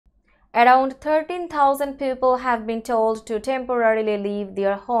Around 13,000 people have been told to temporarily leave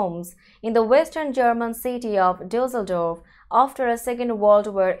their homes in the western German city of Dusseldorf after a Second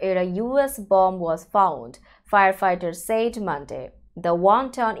World War-era US bomb was found, firefighters said Monday. The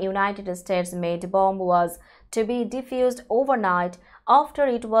one-ton United States-made bomb was to be defused overnight after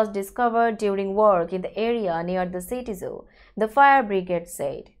it was discovered during work in the area near the city zoo, the fire brigade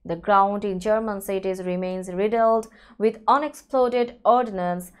said. The ground in German cities remains riddled with unexploded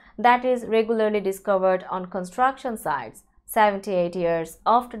ordnance that is regularly discovered on construction sites 78 years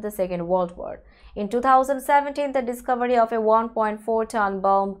after the Second World War. In 2017, the discovery of a 1.4-ton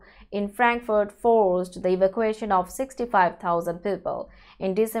bomb in Frankfurt forced the evacuation of 65,000 people.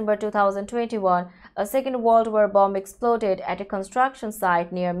 In December 2021, a Second World War bomb exploded at a construction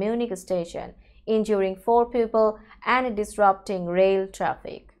site near Munich station, injuring 4 people and disrupting rail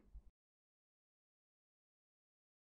traffic.